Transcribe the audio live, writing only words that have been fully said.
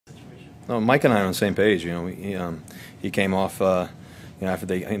No, Mike and I are on the same page. He came off, after I think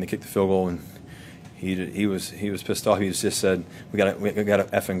they kicked the field goal, and he was pissed off. He just said, we got to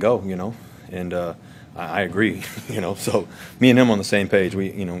f and go, and I agree, So me and him on the same page.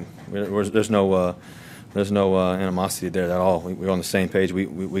 There's no animosity there at all. We're on the same page.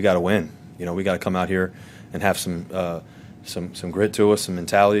 We got to win. We got to come out here and have some grit to us, some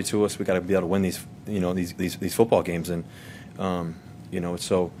mentality to us. We got to be able to win these football games, and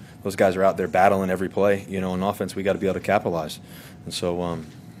so those guys are out there battling every play. On offense, we got to be able to capitalize, and so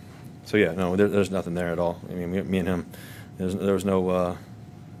yeah, no, there's nothing there at all. I mean, me and him, there was no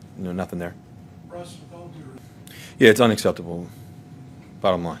nothing there. Russ, yeah, it's unacceptable.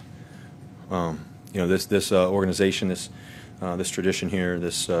 Bottom line, this organization, this tradition here,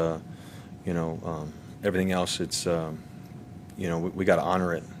 this everything else. It's we got to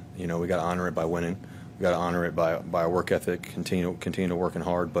honor it. We got to honor it by winning. We got to honor it by our work ethic. Continue to working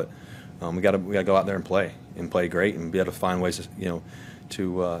hard, but we got to go out there and play great and be able to find ways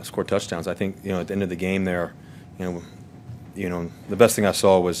to score touchdowns. I think at the end of the game there, the best thing I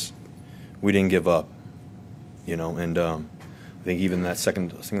saw was we didn't give up. And I think even that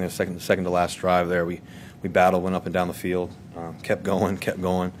second to last drive there, we battled, went up and down the field, kept going.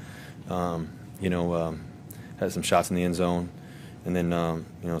 Had some shots in the end zone, and then I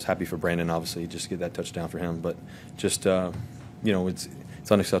was happy for Brandon, obviously, just to get that touchdown for him. But just it's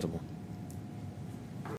unacceptable.